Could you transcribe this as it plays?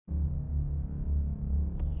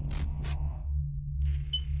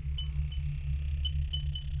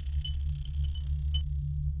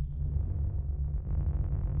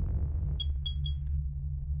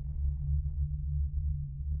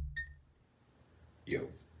Yo,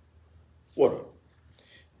 what up?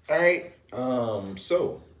 All right.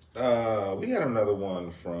 We got another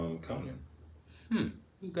one from Conan.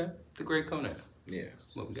 Okay. The great Conan. Yeah.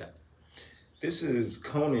 What we got? This is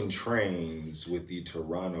Conan trains with the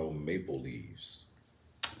Toronto Maple Leafs.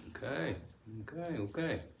 Okay.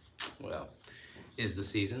 Well, it's the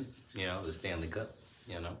season, the Stanley Cup,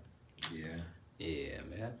 Yeah. Yeah,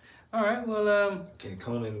 man. All right, well, Can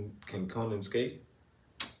Conan skate?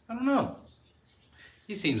 I don't know.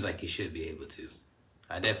 He seems like he should be able to.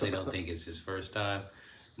 I definitely don't think it's his first time,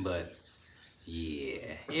 but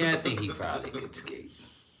yeah, I think he probably could skate.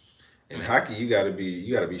 In hockey, you gotta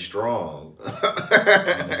be strong. Yeah,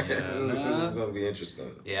 It's gonna be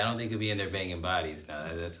interesting. Yeah, I don't think he'll be in there banging bodies.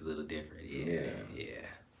 No, that's a little different. Yeah.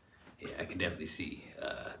 I can definitely see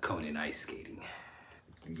Conan ice skating.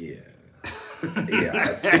 Yeah.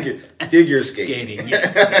 Figure skating. Skating,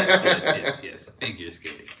 yes. Figure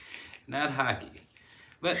skating, not hockey.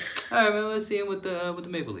 But all right, man. Let's see him with the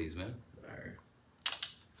Maple Leafs, man. All right.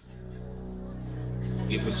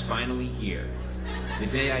 It was finally here. The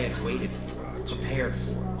day I had waited for, prepared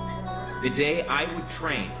for. The day I would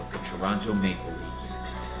train with the Toronto Maple Leafs.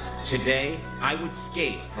 Today, I would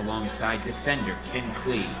skate alongside defender Ken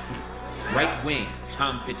Clee, right wing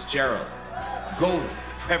Tom Fitzgerald, goalie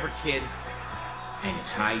Trevor Kidd, and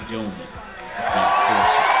Ty Domi, the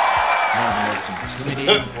enforcer. One of the most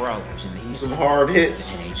intimidating brawlers in the history Some hard of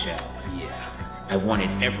hits. the NHL. Yeah, I wanted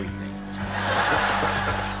everything.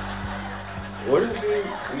 What is he?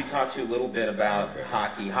 Let me talk to you a little bit about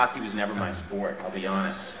hockey. Hockey was never my sport, I'll be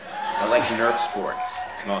honest. I like Nerf sports,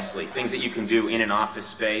 mostly. Things that you can do in an office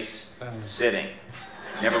space, sitting.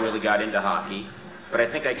 Never really got into hockey, but I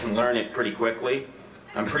think I can learn it pretty quickly.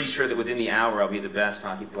 I'm pretty sure that within the hour I'll be the best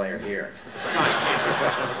hockey player here. Come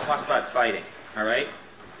on, let's talk about fighting, all right?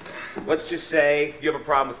 Let's just say you have a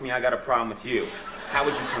problem with me, I got a problem with you. How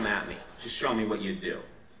would you come at me? Just show me what you'd do.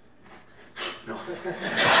 No. Big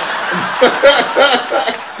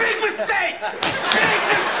mistake! Big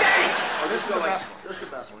mistake! Oh, this is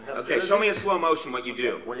the best one. Okay, show me in slow motion what you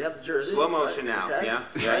do. Well, you have the jersey. Slow motion now. Okay.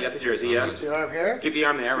 Yeah, you got the jersey, yeah. Keep the arm here. Keep the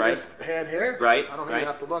arm there, See right? this hand here? Right, I don't right. even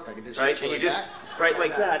have to look. I can just Right, shoot and you like just, that. right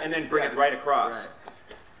like that, and then bring it right across. Right.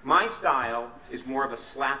 My style is more of a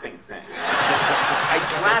slapping thing. I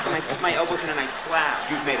slap and I keep my elbows in and I slap.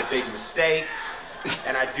 You've made a big mistake,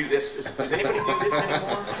 and I do this. Does anybody do this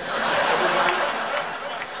anymore?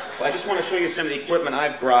 Well, I just want to show you some of the equipment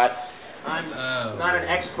I've brought. I'm not an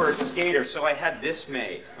expert skater, so I had this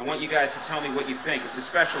made. I want you guys to tell me what you think. It's a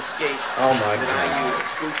special skate that I use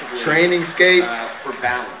exclusively Training skates. for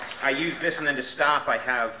balance. I use this, and then to stop, I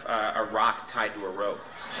have a rock tied to a rope.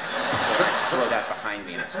 So I just throw that behind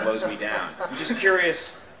me, and it slows me down. I'm just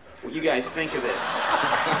curious what you guys think of this.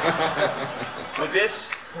 Would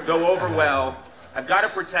this go over well? I've got to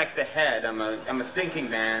protect the head. I'm a thinking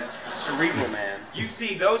man, a cerebral man. You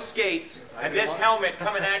see those skates and this helmet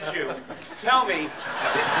coming at you. Tell me,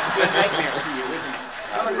 this is a good nightmare for you, isn't it?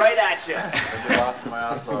 Coming right at you. I'd be laughing my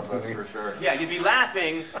ass off, that's for sure. Yeah, you'd be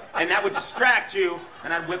laughing, and that would distract you,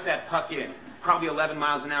 and I'd whip that puck in. Probably 11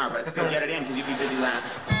 miles an hour, but I'd still get it in because you'd be busy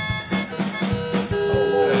laughing.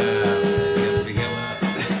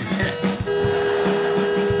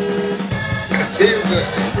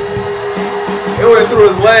 It went through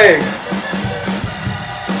his legs.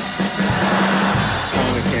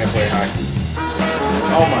 Conan can't play hockey.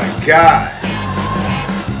 Oh my God.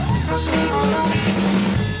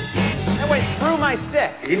 That went through my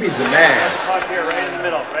stick. He needs a mask. Puck here, right in the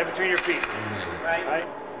middle, right between your feet. Right.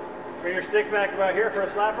 Bring your stick back about here for a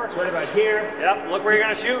slapper. It's right about here. Yep. Look where you're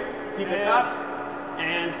gonna shoot. Keep it up,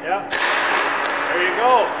 and Yeah. There you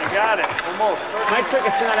go. You got it. Almost. my trick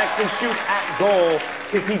is to not actually shoot at goal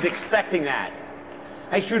because he's expecting that.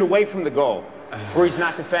 I shoot away from the goal where he's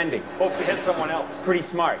not defending. Hope to hit someone else. Pretty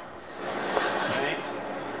smart. Right?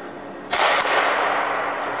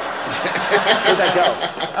 Where'd that go?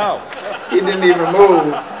 Oh, He didn't even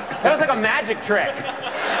move. that was like a magic trick.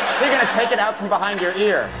 They're gonna take it out from behind your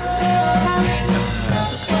ear.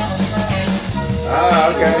 Ah,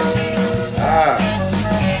 okay. Ah.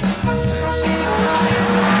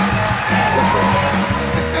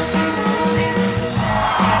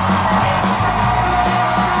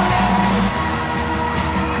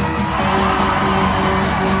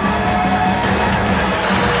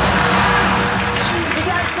 You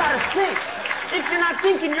guys gotta think. If you're not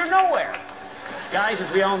thinking, you're nowhere. Guys, as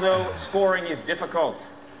we all know, scoring is difficult.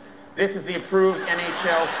 This is the approved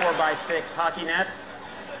NHL 4x6 hockey net.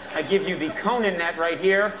 I give you the Conan net right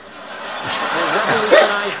here. We'll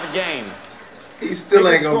revolutionize the game. He still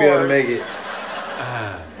ain't gonna be able to make it.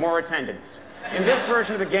 More attendance. In this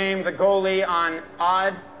version of the game, the goalie on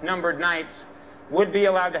odd-numbered nights would be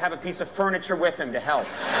allowed to have a piece of furniture with him to help.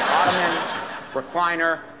 An ottoman,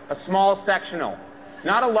 recliner, a small sectional,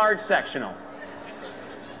 not a large sectional.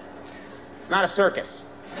 It's not a circus.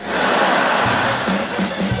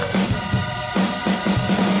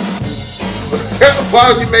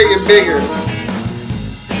 Why would you make it bigger?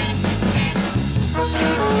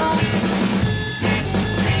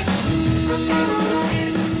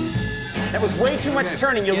 That was way too much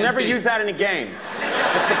turning. You'll never use that in a game.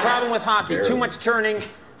 That's the problem with hockey. Too much turning,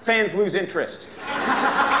 fans lose interest.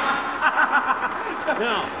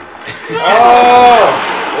 No. Oh!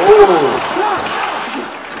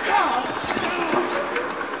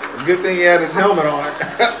 Good thing he had his helmet on.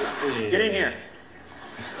 Get in here.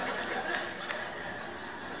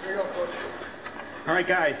 Here you go, Coach. All right,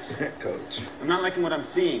 guys. Coach. I'm not liking what I'm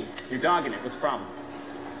seeing. You're dogging it. What's the problem?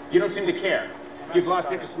 You don't seem to care. You've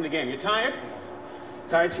lost interest in the game. You're tired?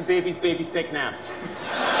 Tired for babies? Babies take naps.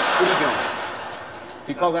 What are you doing?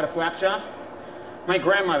 Do you call that a slap shot? My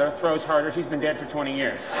grandmother throws harder. She's been dead for 20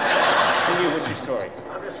 years. And you, what's your story?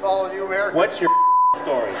 I'm just following you, America. What's your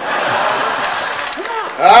story?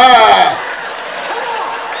 Ah!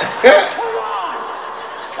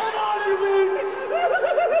 Come on, you baby!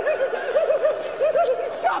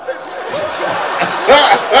 Stop it!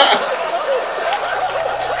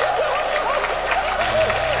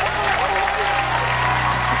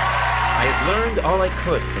 I had learned all I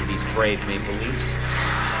could from these brave Maple Leafs.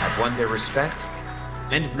 I've won their respect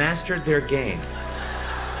and mastered their game.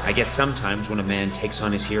 I guess sometimes when a man takes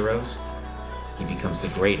on his heroes, he becomes the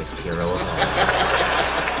greatest hero of all.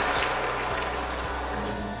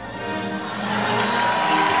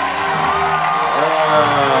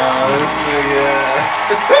 This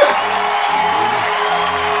nigga.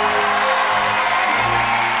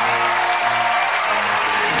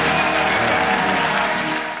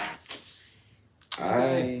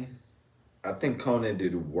 I think Conan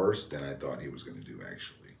did worse than I thought he was going to do,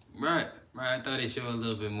 actually. Right. I thought he showed a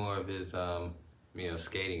little bit more of his,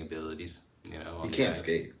 skating abilities. He can't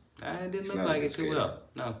skate. It didn't He's look not a like good it too skater. well.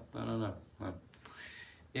 No.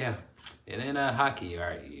 Yeah. And then hockey, all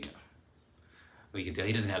right, we can tell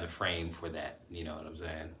he doesn't have the frame for that, you know what I'm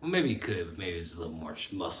saying? Well, maybe he could, but maybe it's a little more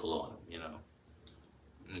muscle on him,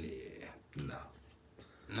 Yeah. No.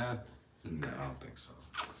 No? No, I don't think so.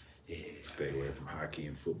 Yeah. Stay away from hockey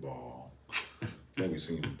and football. I think we've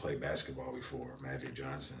seen him play basketball before. Magic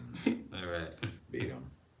Johnson. All right. Beat him.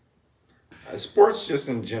 Sports just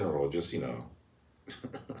in general, just,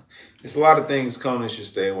 there's a lot of things Conan should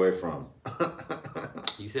stay away from.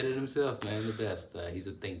 He said it himself, man, the best. He's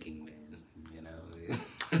a thinking man,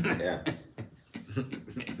 Yeah.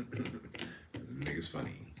 Nigga's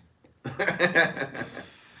funny.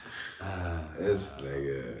 This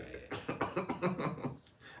nigga.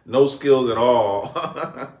 No skills at all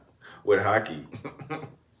with hockey.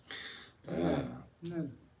 No.